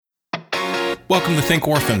Welcome to Think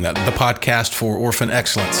Orphan, the podcast for orphan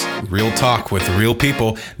excellence. Real talk with real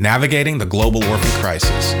people navigating the global orphan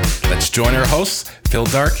crisis. Let's join our hosts, Phil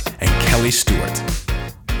Dark and Kelly Stewart.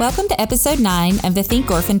 Welcome to episode 9 of the Think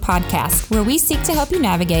Orphan podcast, where we seek to help you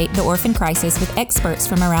navigate the orphan crisis with experts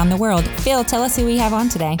from around the world. Phil, tell us who we have on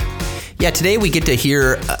today. Yeah, today we get to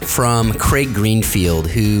hear from Craig Greenfield,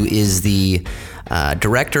 who is the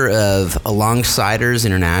director of Alongsiders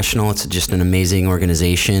International. It's just an amazing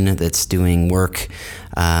organization that's doing work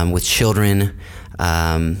with children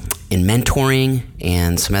in mentoring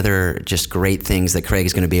and some other just great things that Craig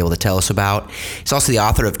is going to be able to tell us about. He's also the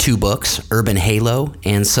author of 2 books, Urban Halo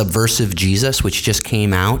and Subversive Jesus, which just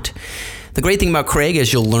came out. The great thing about Craig,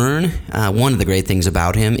 as you'll learn, one of the great things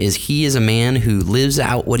about him is he is a man who lives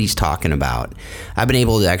out what he's talking about. I've been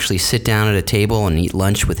able to actually sit down at a table and eat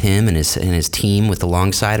lunch with him and his team with the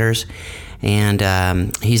Alongsiders,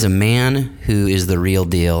 and he's a man who is the real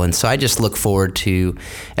deal. And so I just look forward to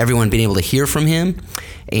everyone being able to hear from him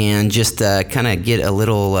and just kind of get a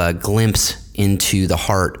little glimpse into the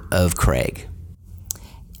heart of Craig.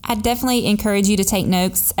 I definitely encourage you to take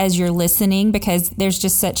notes as you're listening, because there's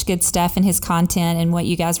just such good stuff in his content and what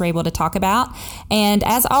you guys were able to talk about. And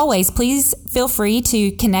as always, please feel free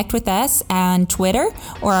to connect with us on Twitter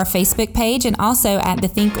or our Facebook page, and also at the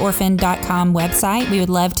thinkorphan.com website. We would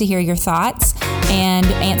love to hear your thoughts and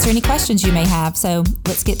answer any questions you may have. So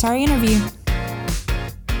let's get to our interview.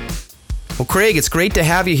 Well, Craig, it's great to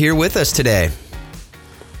have you here with us today.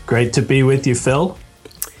 Great to be with you, Phil.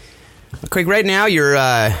 Craig, right now you're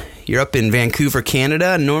up in Vancouver,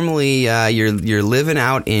 Canada. Normally you're living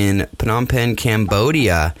out in Phnom Penh,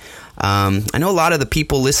 Cambodia. I know a lot of the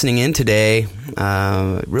people listening in today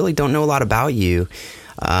really don't know a lot about you,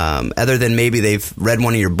 other than maybe they've read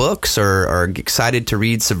one of your books or are excited to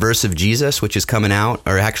read Subversive Jesus, which is coming out,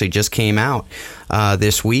 or actually just came out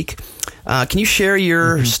this week. Can you share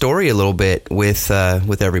your story a little bit with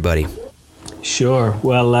everybody? Sure.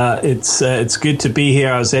 Well, it's good to be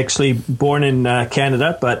here. I was actually born in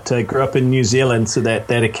Canada, but grew up in New Zealand, so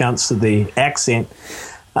that accounts for the accent.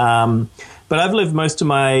 But I've lived most of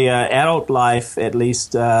my adult life, at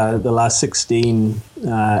least the last 16,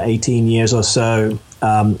 18 years or so,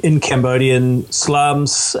 in Cambodian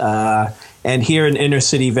slums and here in inner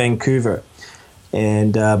city Vancouver.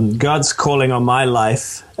 And God's calling on my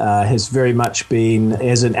life has very much been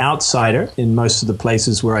as an outsider in most of the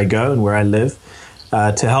places where I go and where I live,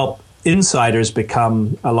 to help insiders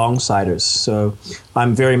become alongsiders. So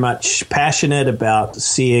I'm very much passionate about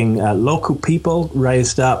seeing local people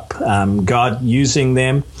raised up, God using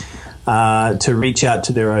them to reach out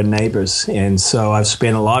to their own neighbors. And so I've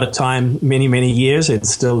spent a lot of time, many, many years, and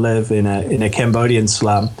still live in a Cambodian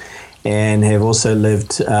slum, and have also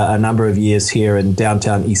lived a number of years here in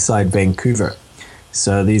downtown Eastside Vancouver.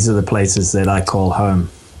 So these are the places that I call home.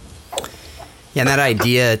 Yeah, and that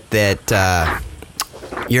idea that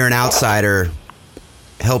you're an outsider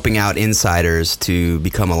helping out insiders to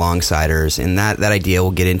become alongsiders, and that idea we'll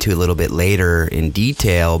get into a little bit later in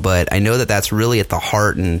detail, but I know that that's really at the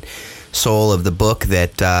heart and soul of the book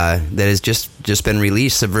that has just been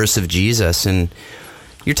released, Subversive Jesus. And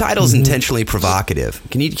your title is intentionally provocative.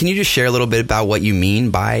 Can you just share a little bit about what you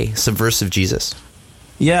mean by Subversive Jesus?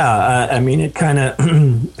 Yeah, I mean, it kind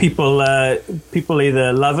of people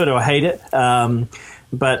either love it or hate it.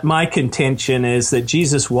 But my contention is that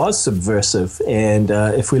Jesus was subversive, and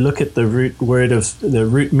if we look at the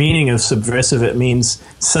root meaning of subversive, it means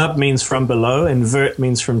sub means from below, and vert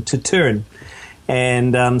means from to turn.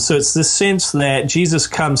 And so it's the sense that Jesus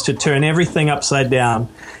comes to turn everything upside down,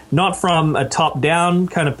 not from a top-down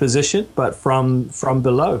kind of position, but from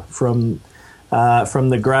below, from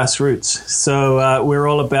the grassroots. So we're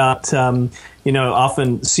all about,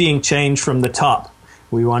 often seeing change from the top.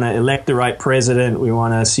 We want to elect the right president. We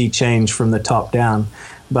want to see change from the top down.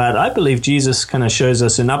 But I believe Jesus kind of shows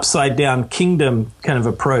us an upside-down kingdom kind of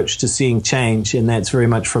approach to seeing change, and that's very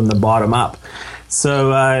much from the bottom up.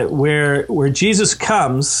 So where Jesus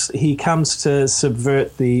comes, he comes to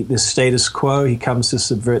subvert the status quo. He comes to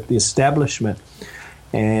subvert the establishment.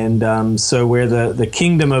 And so where the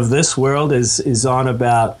kingdom of this world is on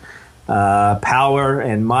about power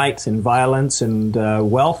and might and violence and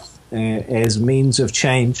wealth as means of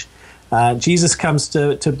change, Jesus comes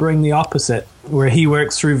to bring the opposite, where he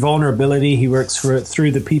works through vulnerability. He works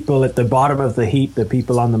through the people at the bottom of the heap, the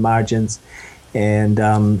people on the margins. And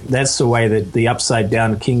that's the way that the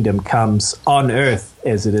upside-down kingdom comes on earth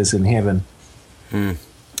as it is in heaven.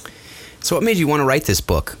 So what made you want to write this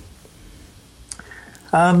book?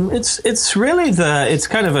 It's really it's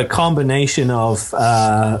kind of a combination of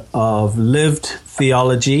lived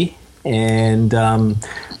theology and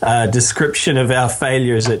a description of our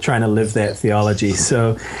failures at trying to live that theology.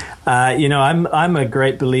 So, I'm a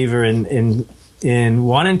great believer in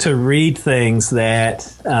wanting to read things that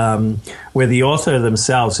where the author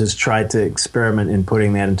themselves has tried to experiment in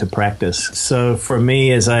putting that into practice. So for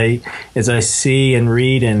me, as I see and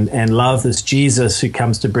read and love this Jesus who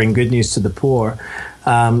comes to bring good news to the poor,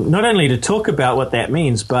 not only to talk about what that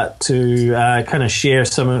means, but to kind of share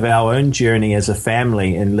some of our own journey as a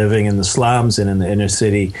family in living in the slums and in the inner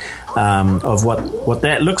city, of what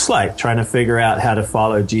that looks like, trying to figure out how to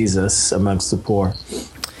follow Jesus amongst the poor.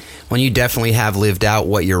 Well, you definitely have lived out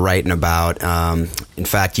what you're writing about. In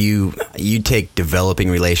fact, you take developing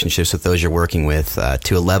relationships with those you're working with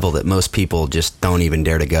to a level that most people just don't even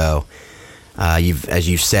dare to go. As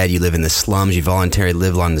you've said, you live in the slums. You voluntarily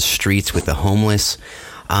live on the streets with the homeless.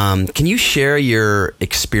 Can you share your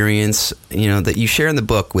experience, that you share in the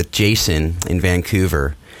book with Jason in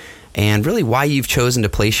Vancouver, and really why you've chosen to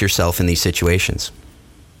place yourself in these situations?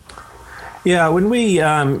 Yeah, when we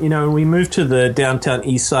moved to the downtown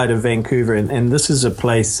east side of Vancouver, and this is a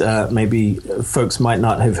place maybe folks might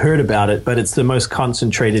not have heard about it, but it's the most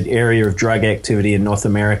concentrated area of drug activity in North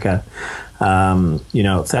America.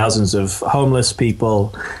 Thousands of homeless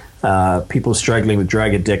people, people struggling with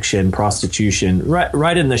drug addiction, prostitution,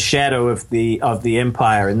 right in the shadow of the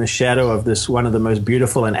empire, in the shadow of this one of the most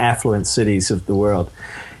beautiful and affluent cities of the world.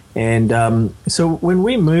 And so when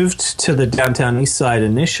we moved to the downtown east side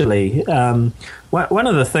initially, one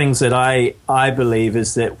of the things that I believe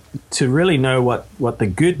is that to really know what the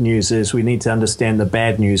good news is, we need to understand the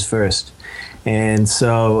bad news first. And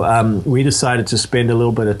so we decided to spend a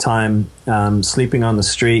little bit of time sleeping on the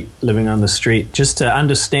street, living on the street, just to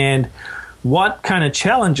understand what kind of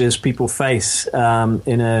challenges people face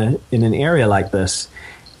in an area like this.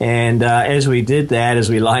 And as we did that, as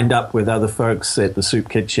we lined up with other folks at the soup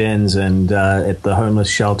kitchens and at the homeless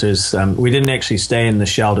shelters, we didn't actually stay in the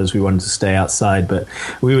shelters. We wanted to stay outside, but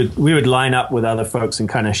we would line up with other folks and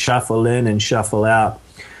kind of shuffle in and shuffle out.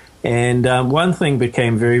 And one thing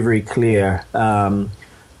became very, very clear.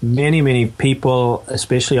 Many, many people,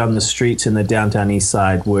 especially on the streets in the downtown east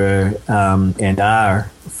side, were and are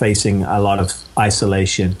facing a lot of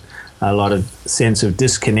isolation, a lot of sense of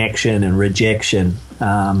disconnection and rejection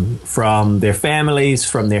from their families,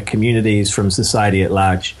 from their communities, from society at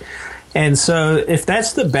large. And so if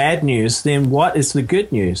that's the bad news, then what is the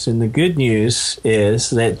good news? And the good news is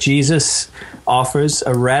that Jesus offers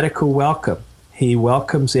a radical welcome. He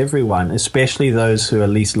welcomes everyone, especially those who are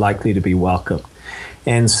least likely to be welcomed.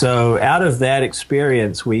 And so out of that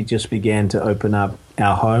experience, we just began to open up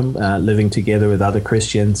our home, living together with other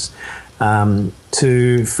Christians,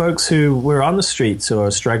 to folks who were on the streets or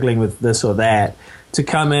struggling with this or that, to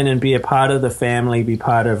come in and be a part of the family, be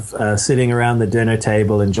part of sitting around the dinner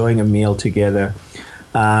table, enjoying a meal together,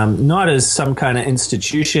 not as some kind of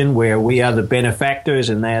institution where we are the benefactors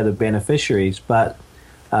and they are the beneficiaries, but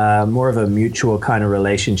more of a mutual kind of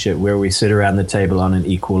relationship where we sit around the table on an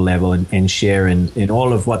equal level and share in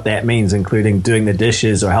all of what that means, including doing the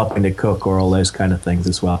dishes or helping to cook or all those kind of things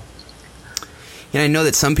as well. And I know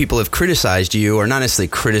that some people have criticized you, or not necessarily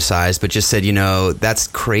criticized, but just said, that's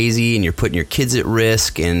crazy and you're putting your kids at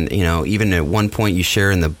risk. And, even at one point you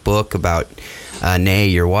share in the book about Nay,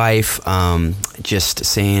 your wife, just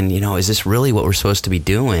saying, is this really what we're supposed to be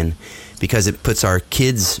doing? Because it puts our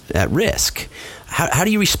kids at risk. How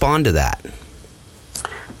do you respond to that?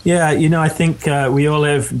 Yeah, I think we all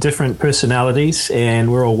have different personalities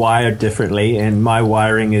and we're all wired differently. And my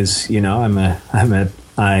wiring is,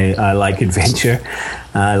 I like adventure,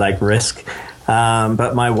 I like risk.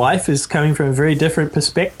 But my wife is coming from a very different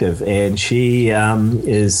perspective, and she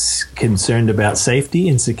is concerned about safety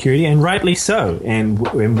and security, and rightly so. And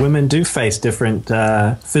women do face different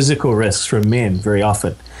physical risks from men very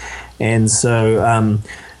often. And so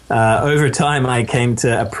over time, I came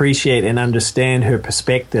to appreciate and understand her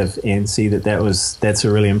perspective and see that's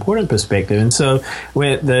a really important perspective. And so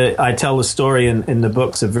I tell the story in the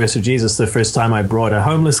book, Subversive Jesus, the first time I brought a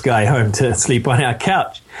homeless guy home to sleep on our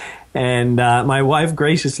couch. And my wife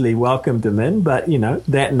graciously welcomed him in. But,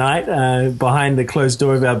 that night behind the closed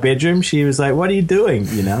door of our bedroom, she was like, "What are you doing?"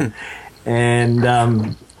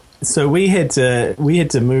 And so we had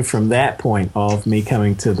to move from that point of me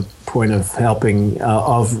coming to the point of helping,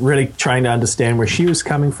 of really trying to understand where she was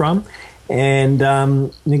coming from, and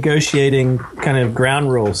negotiating kind of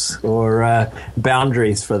ground rules or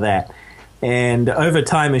boundaries for that. And over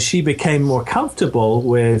time, as she became more comfortable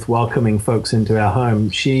with welcoming folks into our home,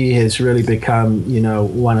 she has really become,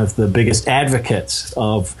 one of the biggest advocates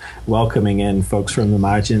of welcoming in folks from the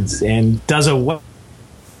margins, and does a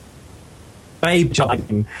babe job. I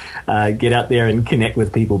can get out there and connect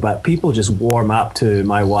with people, but people just warm up to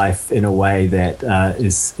my wife in a way that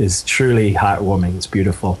is truly heartwarming. It's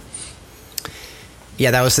beautiful.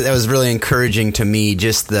 Yeah, that was really encouraging to me,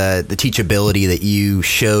 just the teachability that you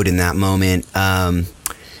showed in that moment.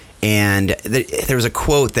 And there was a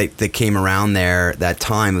quote that came around there that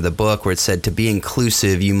time of the book where it said, to be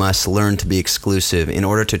inclusive, you must learn to be exclusive. In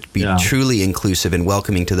order to be truly inclusive and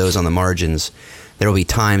welcoming to those on the margins, there will be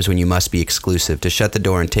times when you must be exclusive, to shut the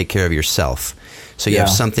door and take care of yourself so you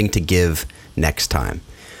have something to give next time.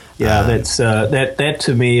 Yeah, that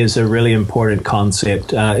to me is a really important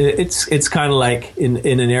concept. It's kind of like in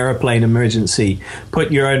an airplane emergency,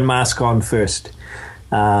 put your own mask on first.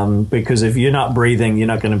 Because if you're not breathing, you're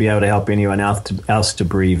not going to be able to help anyone else to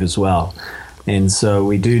breathe as well. And so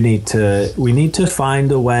we need to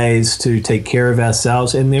find the ways to take care of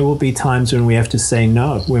ourselves. And there will be times when we have to say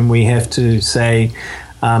no, when we have to say,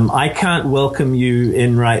 I can't welcome you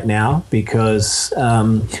in right now because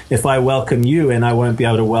if I welcome you in, I won't be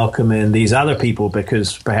able to welcome in these other people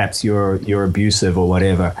because perhaps you're abusive or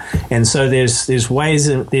whatever. And so there's ways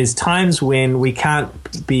and there's times when we can't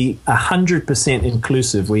be 100%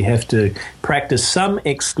 inclusive. We have to practice some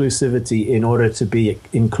exclusivity in order to be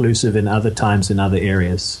inclusive in other times in other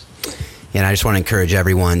areas. And I just want to encourage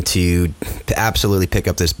everyone to absolutely pick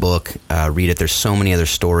up this book, read it. There's so many other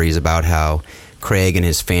stories about how Craig and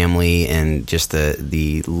his family and just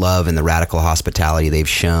the love and the radical hospitality they've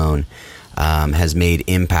shown has made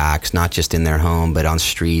impacts, not just in their home, but on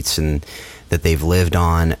streets and that they've lived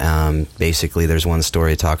on. Basically, there's one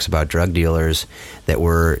story that talks about drug dealers that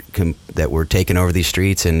were taking over these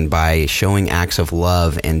streets, and by showing acts of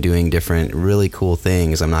love and doing different really cool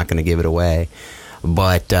things, I'm not going to give it away,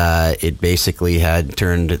 but it basically had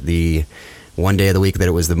turned the one day of the week that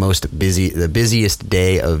it was the busiest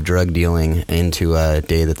day of drug dealing into a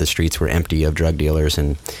day that the streets were empty of drug dealers.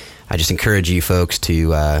 And I just encourage you folks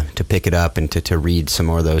to pick it up and to read some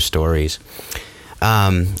more of those stories.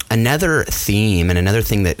 Another theme and another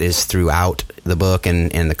thing that is throughout the book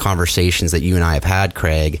and the conversations that you and I have had,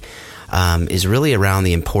 Craig, is really around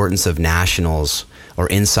the importance of nationals or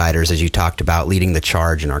insiders, as you talked about, leading the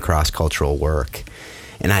charge in our cross-cultural work.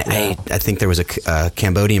 And I think there was a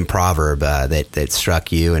Cambodian proverb that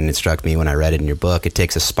struck you, and it struck me when I read it in your book. It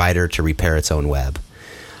takes a spider to repair its own web.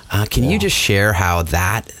 Can you just share how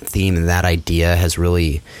that theme and that idea has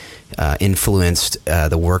really influenced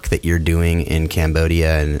the work that you're doing in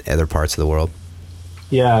Cambodia and other parts of the world?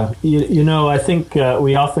 Yeah, I think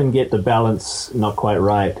we often get the balance not quite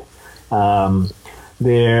right.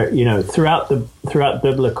 Throughout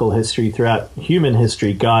biblical history, throughout human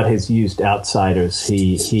history, God has used outsiders.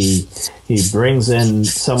 He brings in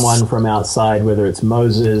someone from outside, whether it's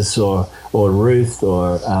Moses or Ruth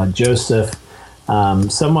or Joseph,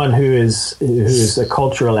 someone who is a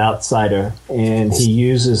cultural outsider, and he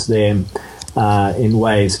uses them in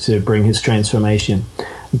ways to bring his transformation.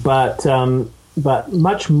 But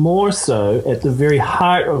much more so, at the very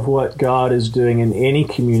heart of what God is doing in any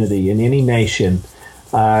community, in any nation,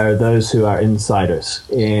 are those who are insiders.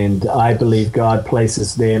 And I believe God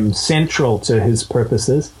places them central to his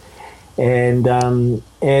purposes. And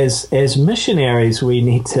as missionaries, we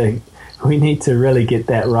need to really get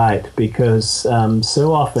that right, because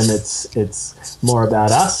so often it's more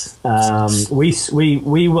about us.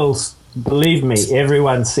 We will, believe me,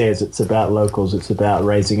 everyone says it's about locals, it's about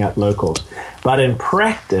raising up locals. But in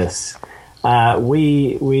practice,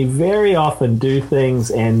 we very often do things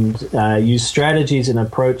and use strategies and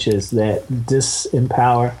approaches that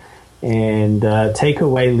disempower and take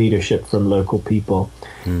away leadership from local people.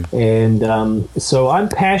 And so I'm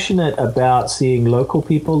passionate about seeing local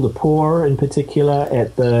people, the poor in particular,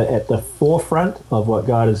 at the forefront of what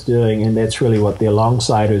God is doing. And that's really what the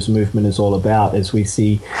Alongsiders movement is all about, as we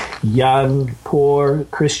see young, poor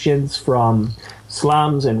Christians from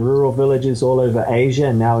slums and rural villages all over Asia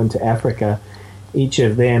and now into Africa, each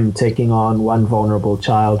of them taking on one vulnerable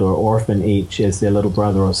child or orphan each as their little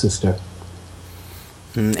brother or sister.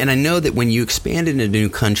 And I know that when you expand into a new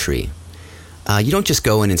country, you don't just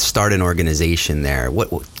go in and start an organization there. What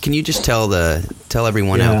can you just tell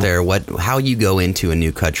everyone out there how you go into a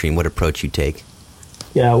new country and what approach you take?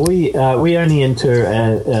 Yeah, we only enter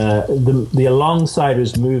the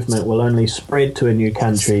Alongsiders movement will only spread to a new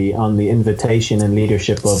country on the invitation and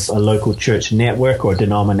leadership of a local church network or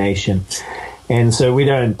denomination, and so we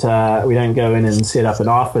don't go in and set up an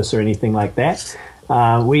office or anything like that.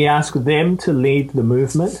 We ask them to lead the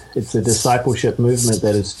movement. It's a discipleship movement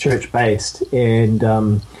that is church based, and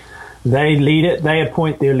they lead it. They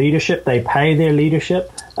appoint their leadership. They pay their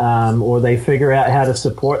leadership, or they figure out how to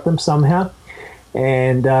support them somehow.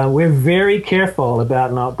 And we're very careful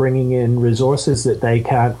about not bringing in resources that they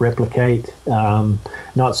can't replicate,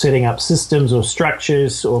 not setting up systems or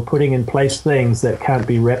structures or putting in place things that can't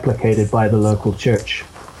be replicated by the local church.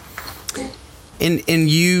 And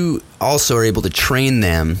you also are able to train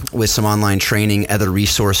them with some online training, other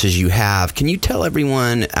resources you have. Can you tell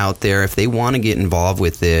everyone out there, if they want to get involved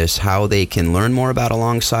with this, how they can learn more about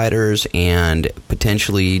Alongsiders and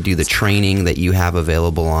potentially do the training that you have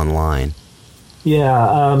available online?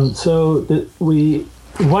 Yeah,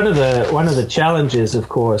 one of the challenges, of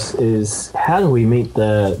course, is how do we meet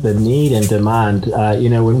the need and demand?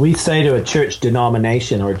 When we say to a church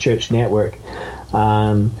denomination or a church network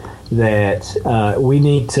that we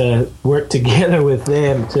need to work together with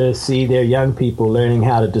them to see their young people learning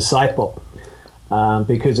how to disciple,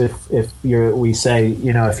 because if your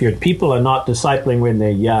people are not discipling when they're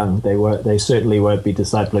young, they certainly won't be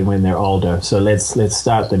discipling when they're older. So let's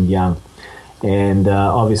start them young. And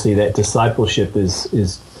obviously, that discipleship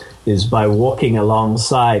is by walking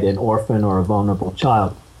alongside an orphan or a vulnerable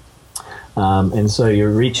child. And so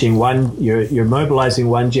you're mobilizing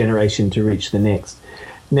one generation to reach the next.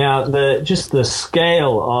 Now, the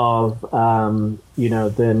scale of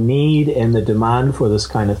the need and the demand for this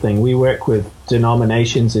kind of thing. We work with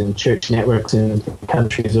denominations and church networks in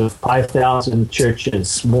countries of 5,000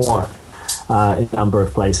 churches more in a number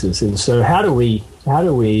of places. And so, how do we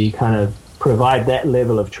kind of provide that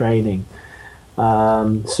level of training?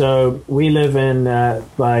 So we live in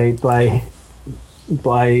by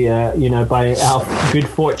our good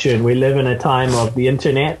fortune, we live in a time of the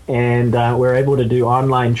internet, and we're able to do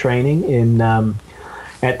online training in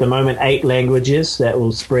at the moment 8 languages that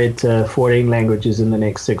will spread to 14 languages in the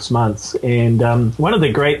next 6 months. And one of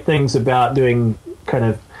the great things about doing kind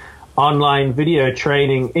of online video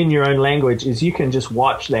training in your own language is you can just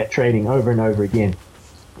watch that training over and over again.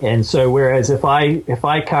 And so whereas if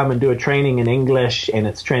I come and do a training in English and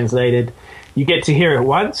it's translated, you get to hear it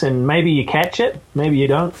once and maybe you catch it, maybe you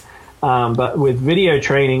don't. But with video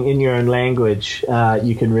training in your own language,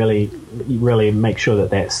 you can really make sure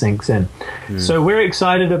that sinks in. So we're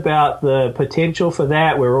excited about the potential for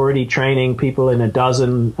that. We're already training people in a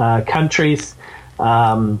dozen countries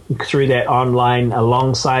through that online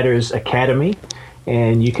Alongsiders Academy.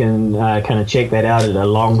 And you can kind of check that out at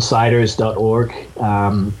alongsiders.org.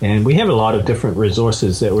 And we have a lot of different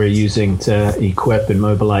resources that we're using to equip and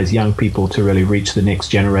mobilize young people to really reach the next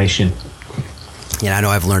generation. Yeah, I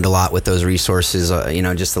know I've learned a lot with those resources,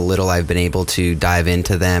 just the little I've been able to dive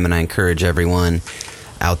into them. And I encourage everyone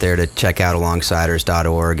out there to check out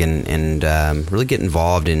alongsiders.org and really get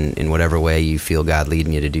involved in whatever way you feel God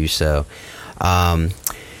leading you to do so.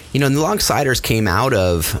 The Alongsiders came out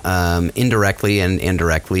of indirectly and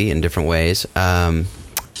directly in different ways.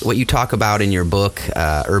 What you talk about in your book,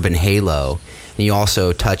 Urban Halo, and you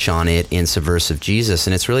also touch on it in Subversive Jesus,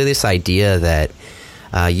 and it's really this idea that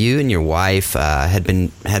you and your wife had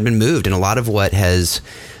been moved, and a lot of what has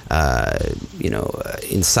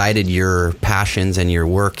incited your passions and your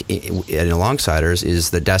work at Alongsiders is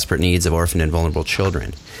the desperate needs of orphan and vulnerable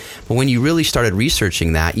children. But when you really started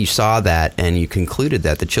researching that, you saw that and you concluded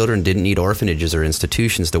that the children didn't need orphanages or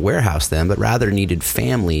institutions to warehouse them, but rather needed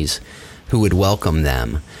families who would welcome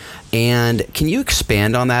them. And can you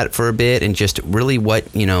expand on that for a bit and just really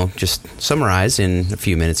just summarize in a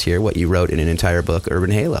few minutes here what you wrote in an entire book,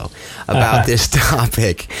 Urban Halo, about this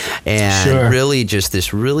topic and really just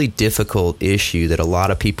this really difficult issue that a lot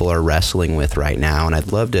of people are wrestling with right now. And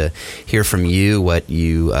I'd love to hear from you what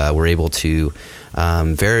you were able to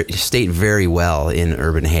state very well in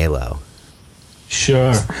Urban Halo.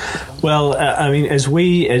 Sure. Well, as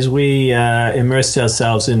we immersed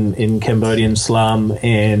ourselves in Cambodian slum,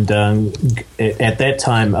 and at that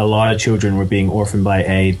time, a lot of children were being orphaned by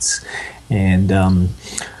AIDS, and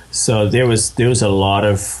so there was a lot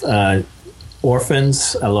of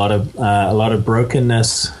orphans, a lot of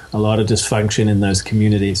brokenness, a lot of dysfunction in those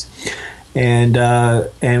communities.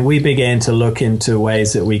 And we began to look into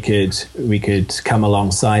ways that we could come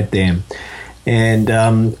alongside them.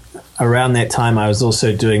 And around that time, I was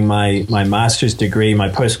also doing my master's degree, my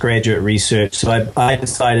postgraduate research. So I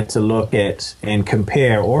decided to look at and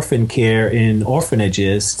compare orphan care in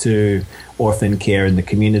orphanages to orphan care in the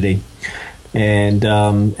community. And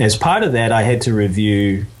as part of that, I had to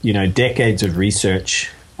review, decades of research.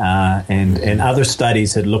 And other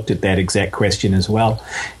studies had looked at that exact question as well.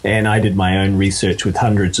 And I did my own research with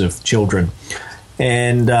hundreds of children.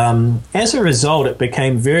 And as a result, it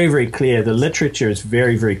became very, very clear. The literature is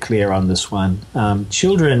very, very clear on this one.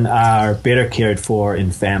 Children are better cared for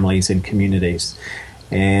in families and communities.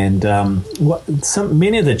 And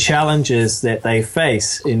many of the challenges that they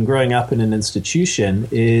face in growing up in an institution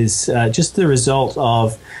is just the result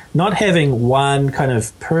of not having one kind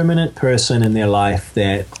of permanent person in their life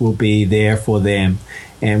that will be there for them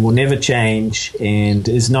and will never change and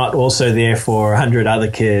is not also there for 100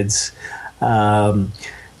 other kids.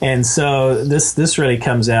 And so this really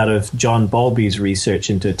comes out of John Bowlby's research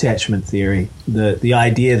into attachment theory, the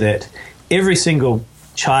idea that every single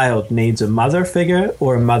child needs a mother figure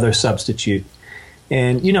or a mother substitute.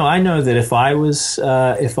 And I know that if I was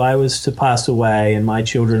to pass away and my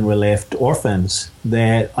children were left orphans,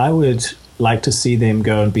 that I would like to see them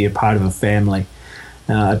go and be a part of a family.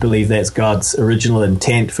 I believe that's God's original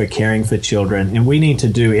intent for caring for children, and we need to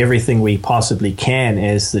do everything we possibly can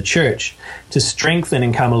as the church to strengthen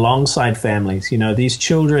and come alongside families. These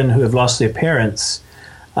children who have lost their parents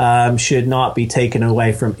should not be taken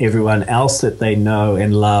away from everyone else that they know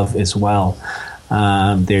and love as well.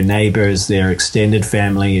 Their neighbors, their extended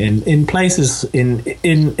family. And in places,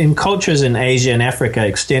 in cultures in Asia and Africa,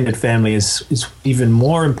 extended family is even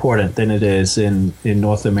more important than it is in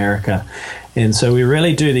North America. And so we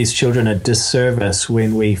really do these children a disservice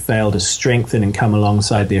when we fail to strengthen and come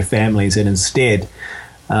alongside their families and instead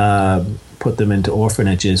put them into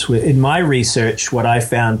orphanages. In my research, what I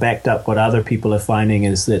found backed up what other people are finding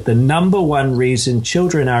is that the number one reason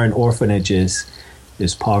children are in orphanages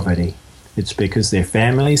is poverty. It's because their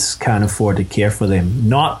families can't afford to care for them,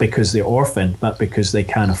 not because they're orphaned, but because they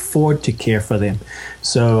can't afford to care for them.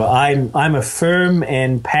 So I'm a firm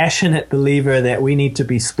and passionate believer that we need to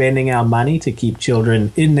be spending our money to keep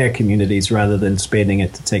children in their communities rather than spending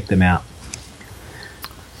it to take them out.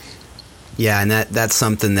 Yeah, and that's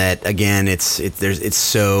something that, again, it's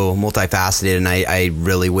so multifaceted, and I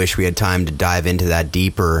really wish we had time to dive into that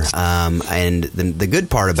deeper. And the good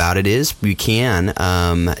part about it is we can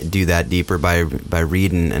do that deeper by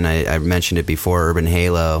reading, and I mentioned it before, Urban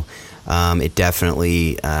Halo. It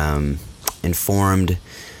definitely informed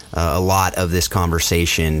a lot of this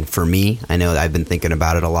conversation for me. I know I've been thinking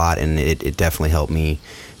about it a lot, and it definitely helped me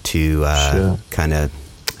to kind of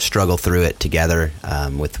struggle through it together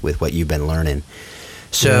with what you've been learning.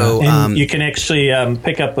 So and you can actually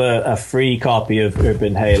pick up a free copy of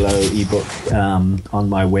Urban Halo ebook on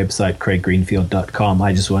my website, craiggreenfield.com.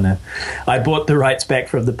 I bought the rights back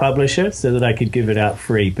from the publisher so that I could give it out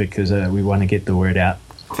free because we want to get the word out.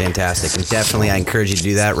 Fantastic. And definitely I encourage you to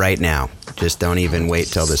do that right now. Just don't even wait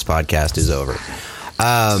till this podcast is over.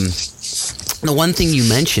 The one thing you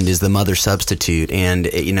mentioned is the mother substitute, and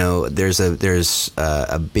there's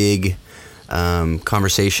a big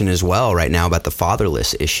conversation as well right now about the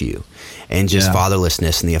fatherless issue, and just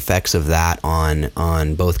fatherlessness and the effects of that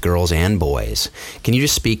on both girls and boys. Can you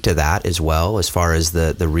just speak to that as well, as far as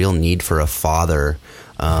the real need for a father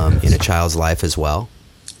in a child's life as well?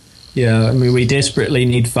 Yeah, I mean, we desperately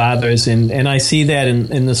need fathers, and I see that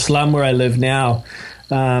in the slum where I live now.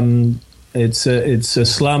 It's a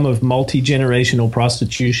slum of multi-generational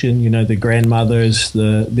prostitution. The grandmothers,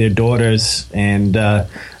 their daughters, and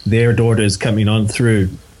their daughters coming on through,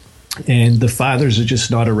 and the fathers are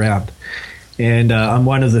just not around. And I'm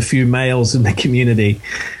one of the few males in the community.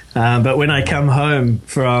 But when I come home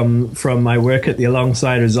from my work at the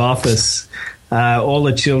Alongsiders office, all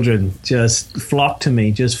the children just flock to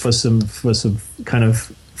me just for some kind of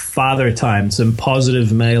father time, some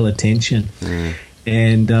positive male attention.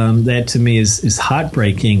 And that to me is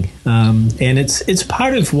heartbreaking. And it's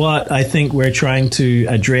part of what I think we're trying to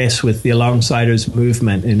address with the Alongsiders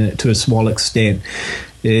movement to a small extent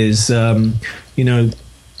is,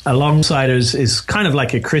 Alongsiders is kind of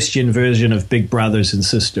like a Christian version of Big Brothers and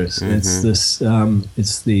Sisters. Mm-hmm.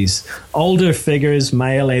 It's these older figures,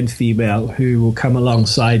 male and female, who will come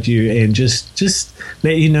alongside you and just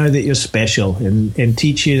let you know that you're special and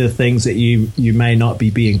teach you the things that you may not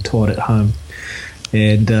be being taught at home.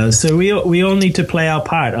 And so we all need to play our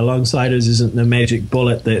part. Alongsiders isn't the magic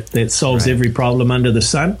bullet that solves every problem under the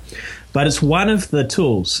sun, but it's one of the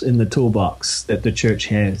tools in the toolbox that the church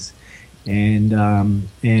has.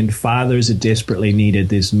 And fathers are desperately needed.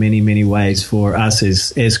 There's many ways for us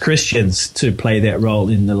as Christians to play that role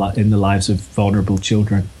in the lives of vulnerable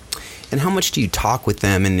children. And how much do you talk with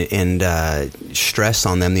them and stress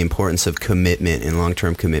on them the importance of commitment and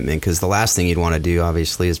long-term commitment? Because the last thing you'd want to do,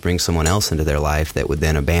 obviously, is bring someone else into their life that would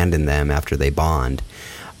then abandon them after they bond.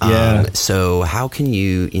 So how can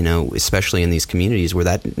you, especially in these communities where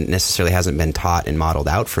that necessarily hasn't been taught and modeled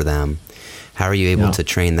out for them, how are you able to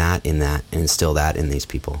train that and instill that in these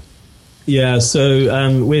people? Yeah,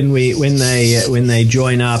 so when they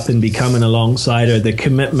join up and become an alongside, the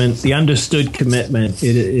commitment, the understood commitment,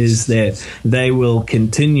 it is that they will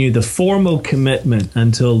continue the formal commitment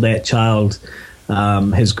until that child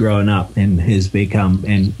has grown up and has become,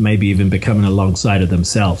 and maybe even become an alongside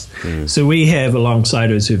themselves. So we have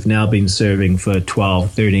alongsiders who've now been serving for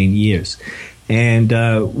 12, 13 years. And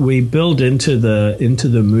we build into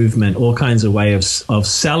the movement all kinds of ways of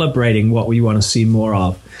celebrating what we want to see more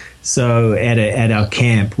of. So at our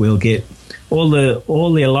camp, we'll get all the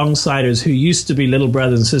alongsiders who used to be little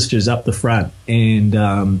brothers and sisters up the front, and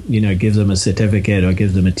give them a certificate or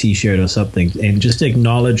give them a T-shirt or something, and just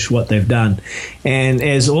acknowledge what they've done. And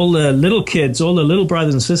as all the little kids, all the little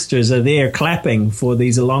brothers and sisters are there clapping for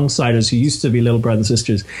these alongsiders who used to be little brothers and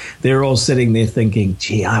sisters, they're all sitting there thinking,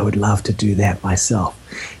 "Gee, I would love to do that myself."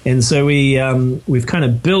 And so we've kind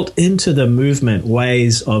of built into the movement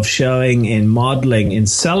ways of showing and modeling and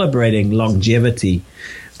celebrating longevity,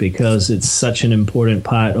 because it's such an important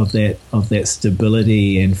part of that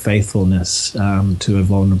stability and faithfulness to a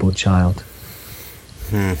vulnerable child.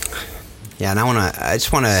 Yeah, and I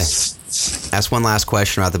just want to ask one last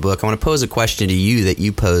question about the book. I want to pose a question to you that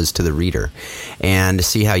you posed to the reader, and to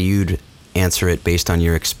see how you'd answer it based on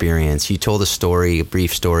your experience. You told a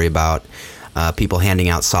brief story about people handing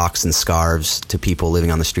out socks and scarves to people living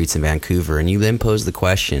on the streets in Vancouver, and you then posed the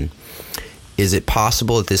question: is it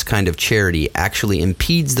possible that this kind of charity actually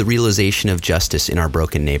impedes the realization of justice in our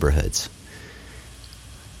broken neighborhoods?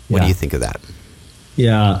 What do you think of that?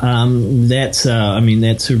 Yeah, that's opening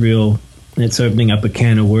up a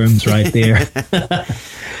can of worms right there.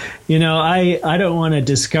 I don't want to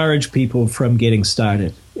discourage people from getting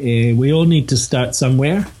started. We all need to start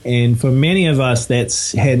somewhere, and for many of us,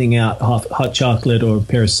 that's handing out hot chocolate or a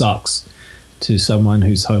pair of socks to someone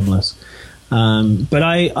who's homeless. But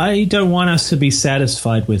I don't want us to be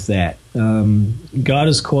satisfied with that. God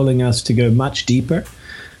is calling us to go much deeper.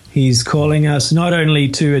 He's calling us not only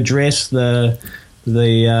to address the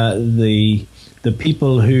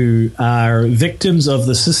people who are victims of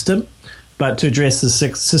the system, but to address the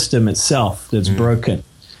system itself that's broken.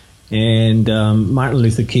 And Martin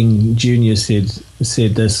Luther King Jr.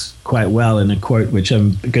 said this quite well in a quote, which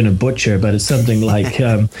I'm going to butcher, but it's something like,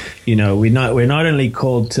 we're not only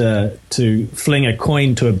called to fling a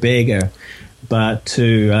coin to a beggar, but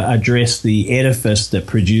to address the edifice that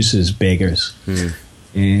produces beggars.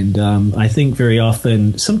 And I think very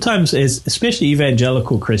often, sometimes, especially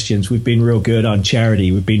evangelical Christians, we've been real good on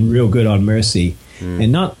charity, we've been real good on mercy.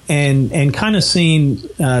 And kind of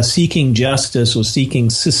seeking justice or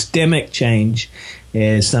seeking systemic change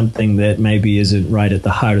as something that maybe isn't right at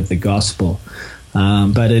the heart of the gospel.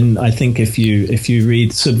 But I think if you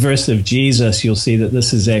read Subversive Jesus, you'll see that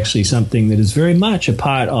this is actually something that is very much a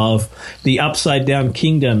part of the upside down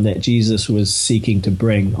kingdom that Jesus was seeking to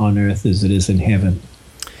bring on earth as it is in heaven.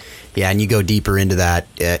 Yeah, and you go deeper into that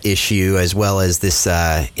issue, as well as this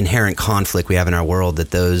inherent conflict we have in our world,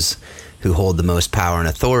 that those who hold the most power and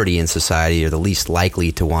authority in society are the least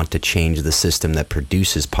likely to want to change the system that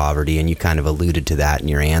produces poverty. And you kind of alluded to that in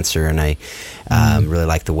your answer, and I really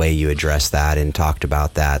like the way you addressed that and talked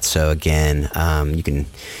about that. So again,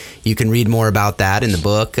 you can read more about that in the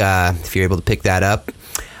book if you're able to pick that up.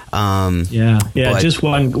 Just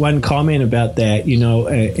one comment about that,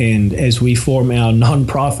 and as we form our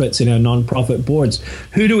nonprofits and our nonprofit boards,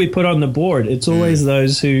 who do we put on the board? It's always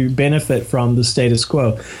those who benefit from the status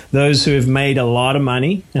quo, those who have made a lot of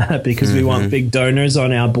money because we want big donors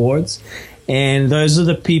on our boards, and those are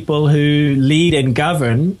the people who lead and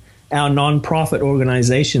govern our nonprofit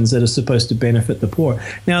organizations that are supposed to benefit the poor.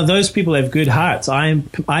 Now, those people have good hearts. I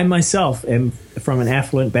myself am from an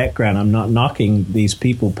affluent background. I'm not knocking these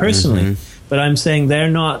people personally, but I'm saying they're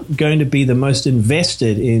not going to be the most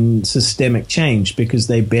invested in systemic change because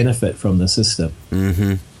they benefit from the system.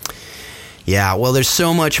 Yeah, well, there's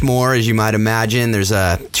so much more, as you might imagine. There's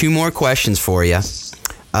 2 more questions for you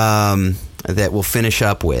that we'll finish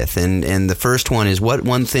up with. And the first one is, what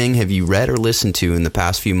one thing have you read or listened to in the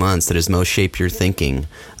past few months that has most shaped your thinking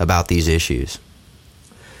about these issues?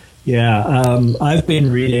 Yeah, I've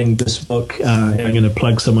been reading this book. I'm going to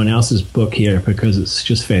plug someone else's book here because it's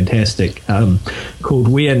just fantastic, called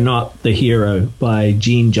We Are Not the Hero by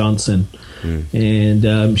Jean Johnson.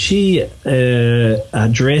 And she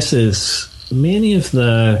addresses many of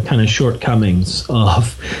the kind of shortcomings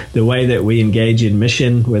of the way that we engage in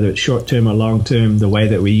mission, whether it's short-term or long-term, the way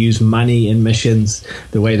that we use money in missions,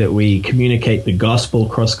 the way that we communicate the gospel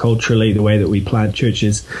cross-culturally, the way that we plant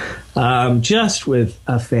churches, just with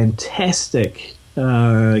a fantastic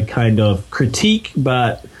kind of critique,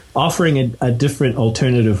 but offering a different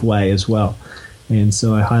alternative way as well. And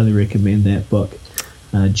so I highly recommend that book.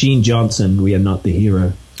 Gene Johnson, We Are Not the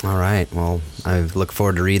Hero. All right. Well, I look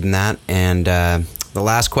forward to reading that. And the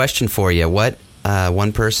last question for you, what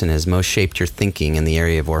one person has most shaped your thinking in the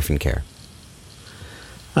area of orphan care?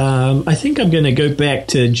 I think I'm going to go back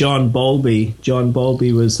to John Bowlby. John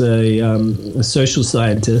Bowlby was a social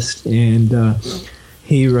scientist, and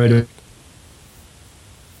he wrote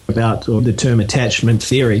about the term attachment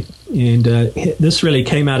theory. And this really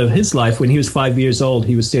came out of his life. When he was 5 years old,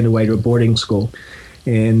 he was sent away to a boarding school,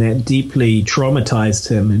 and that deeply traumatized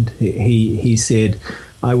him. And he said,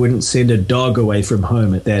 I wouldn't send a dog away from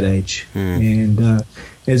home at that age. And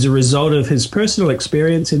as a result of his personal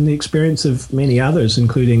experience and the experience of many others,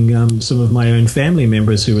 including some of my own family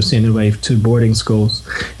members who were sent away to boarding schools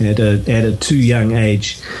at a too young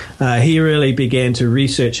age, he really began to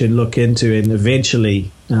research and look into, and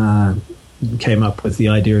eventually came up with the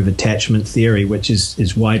idea of attachment theory, which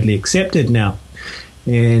is widely accepted now.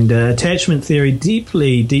 And attachment theory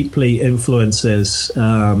deeply, deeply influences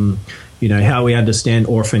how we understand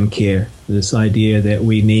orphan care. This idea that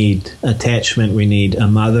we need attachment, we need a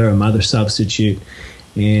mother substitute,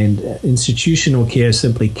 and institutional care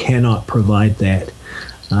simply cannot provide that.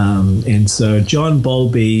 And so John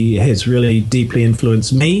Bowlby has really deeply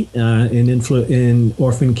influenced me in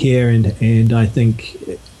orphan care, and I think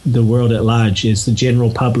the world at large, as the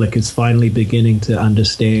general public is finally beginning to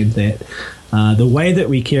understand that the way that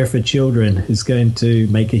we care for children is going to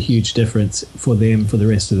make a huge difference for them for the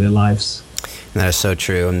rest of their lives. That is so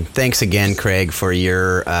true. And thanks again, Craig, for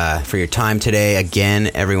your time today. Again,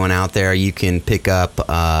 everyone out there, you can pick up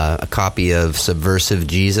a copy of Subversive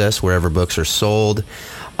Jesus wherever books are sold.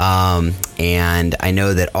 And I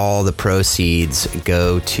know that all the proceeds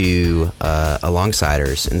go to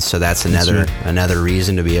Alongsiders, and so that's another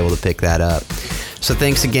reason to be able to pick that up. So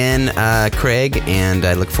thanks again, Craig, and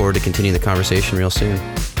I look forward to continuing the conversation real soon.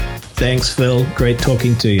 Thanks, Phil. Great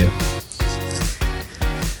talking to you.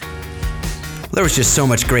 There was just so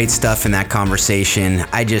much great stuff in that conversation.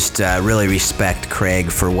 I just really respect Craig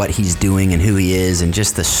for what he's doing and who he is, and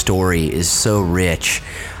just the story is so rich.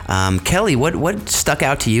 Kelly, what stuck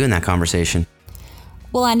out to you in that conversation?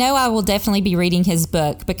 Well, I know I will definitely be reading his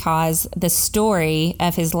book because the story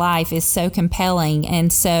of his life is so compelling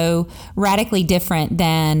and so radically different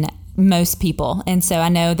than most people. And so I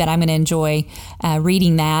know that I'm going to enjoy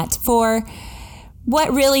reading that. For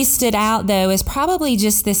what really stood out, though, is probably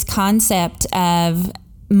just this concept of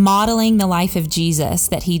modeling the life of Jesus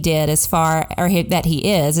that he did that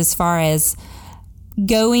he is, as far as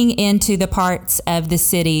going into the parts of the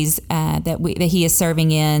cities that he is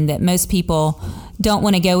serving in that most people don't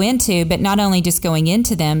want to go into, but not only just going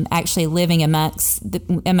into them, actually living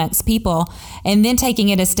amongst people, and then taking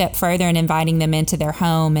it a step further and inviting them into their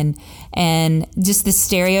home, and just the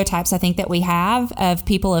stereotypes I think that we have of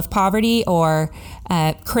people of poverty or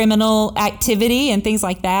criminal activity and things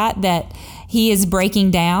like that he is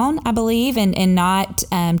breaking down, I believe, and not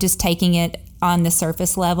just taking it on the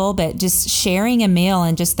surface level, but just sharing a meal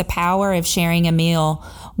and just the power of sharing a meal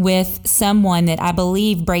with someone that I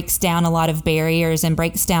believe breaks down a lot of barriers and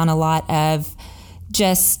breaks down a lot of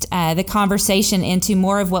just the conversation into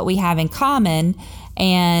more of what we have in common.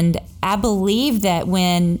 And I believe that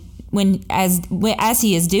as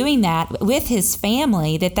he is doing that with his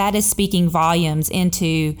family, that is speaking volumes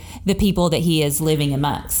into the people that he is living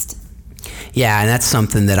amongst. Yeah, and that's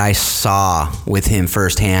something that I saw with him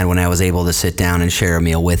firsthand when I was able to sit down and share a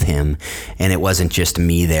meal with him. And it wasn't just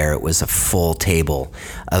me there, it was a full table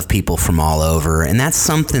of people from all over. And that's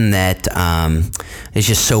something that is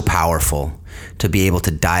just so powerful, to be able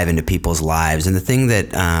to dive into people's lives. And the thing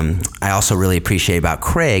that I also really appreciate about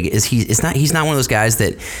Craig is he's not one of those guys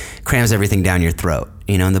that crams everything down your throat.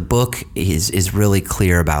 And the book is really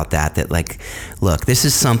clear about that like, look, this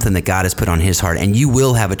is something that God has put on his heart, and you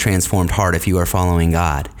will have a transformed heart if you are following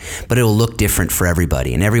God. But it will look different for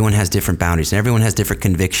everybody, and everyone has different boundaries, and everyone has different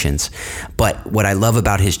convictions. But what I love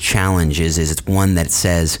about his challenge is it's one that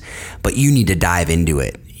says, but you need to dive into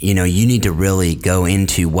it. You need to really go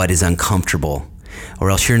into what is uncomfortable, or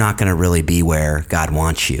else you're not going to really be where God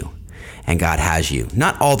wants you and God has you.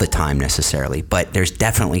 Not all the time necessarily, but there's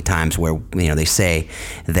definitely times where, they say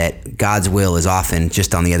that God's will is often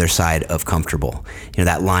just on the other side of comfortable.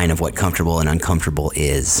 That line of what comfortable and uncomfortable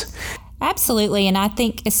is. Absolutely. And I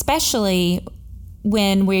think especially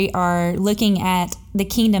when we are looking at the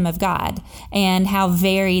kingdom of God and how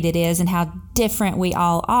varied it is and how different we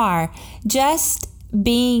all are, just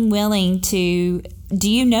being willing to do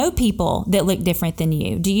you know people that look different than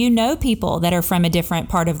you? Do you know people that are from a different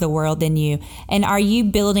part of the world than you? And are you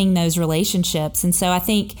building those relationships? And so I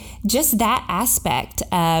think just that aspect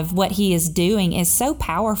of what he is doing is so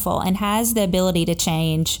powerful and has the ability to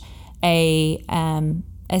change a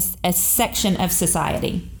section of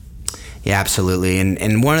society. Yeah, absolutely.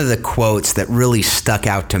 And one of the quotes that really stuck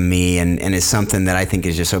out to me and is something that I think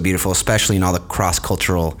is just so beautiful, especially in all the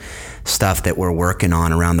cross-cultural stuff that we're working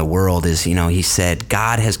on around the world, is, he said,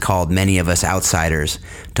 God has called many of us outsiders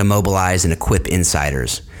to mobilize and equip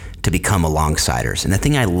insiders to become alongsiders. And the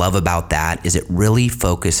thing I love about that is it really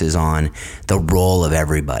focuses on the role of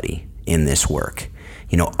everybody in this work.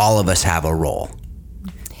 All of us have a role.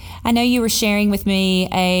 I know you were sharing with me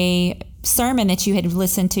a sermon that you had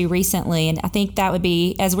listened to recently, and I think that would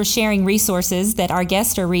be, as we're sharing resources that our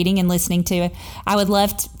guests are reading and listening to, I would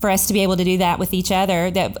love for us to be able to do that with each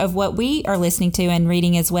other, of what we are listening to and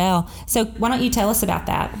reading as well. So why don't you tell us about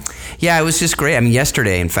that? Yeah, it was just great.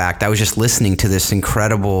 Yesterday, in fact, I was just listening to this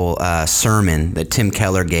incredible sermon that Tim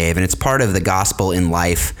Keller gave, and it's part of the Gospel in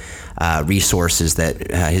Life resources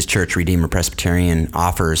that his church, Redeemer Presbyterian,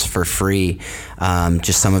 offers for free,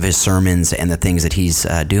 just some of his sermons and the things that he's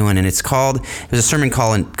doing. And it was a sermon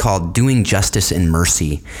called Doing Justice and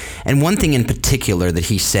Mercy. And one thing in particular that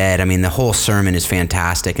he said, the whole sermon is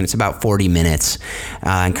fantastic, and it's about 40 minutes.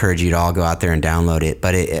 I encourage you to all go out there and download it.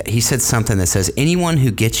 But he said something that says, anyone who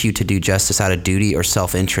gets you to do justice out of duty or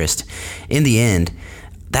self-interest, in the end,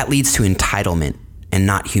 that leads to entitlement and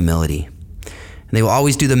not humility. They will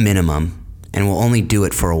always do the minimum and will only do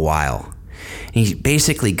it for a while. And he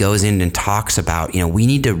basically goes in and talks about, we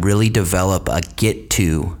need to really develop a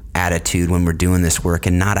get-to attitude when we're doing this work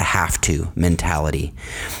and not a have-to mentality.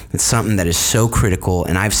 It's something that is so critical,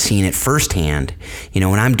 and I've seen it firsthand.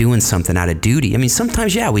 When I'm doing something out of duty,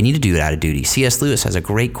 sometimes, we need to do it out of duty. C.S. Lewis has a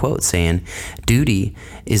great quote saying, duty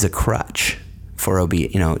is a crutch for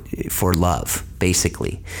love,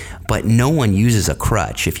 basically. But no one uses a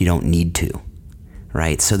crutch if you don't need to.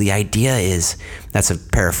 Right. So the idea is, that's a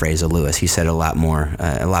paraphrase of Lewis. He said a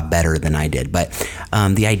lot better than I did. But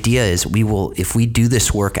the idea is if we do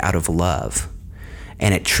this work out of love,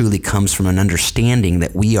 and it truly comes from an understanding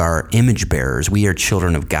that we are image bearers, we are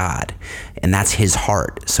children of God, and that's his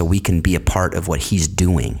heart. So we can be a part of what he's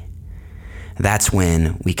doing. That's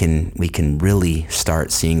when we can really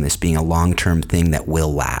start seeing this being a long-term thing that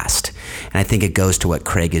will last. And I think it goes to what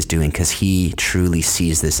Craig is doing, because he truly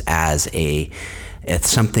sees this as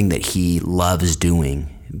it's something that he loves doing,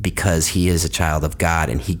 because he is a child of God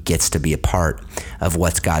and he gets to be a part of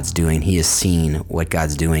what God's doing. He has seen what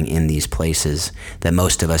God's doing in these places that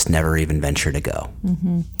most of us never even venture to go.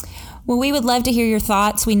 Mm-hmm. Well, we would love to hear your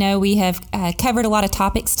thoughts. We know we have covered a lot of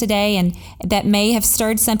topics today, and that may have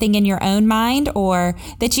stirred something in your own mind or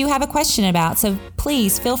that you have a question about. So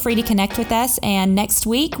please feel free to connect with us. And next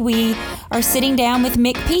week, we are sitting down with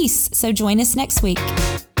Mick Peace. So join us next week.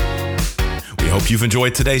 We hope you've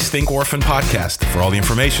enjoyed today's Think Orphan podcast. For all the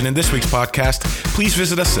information in this week's podcast, please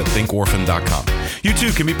visit us at thinkorphan.com. You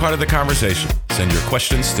too can be part of the conversation. Send your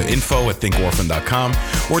questions to info@thinkorphan.com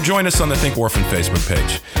or join us on the Think Orphan Facebook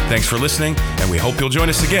page. Thanks for listening, and we hope you'll join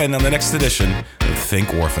us again on the next edition of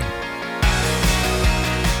Think Orphan.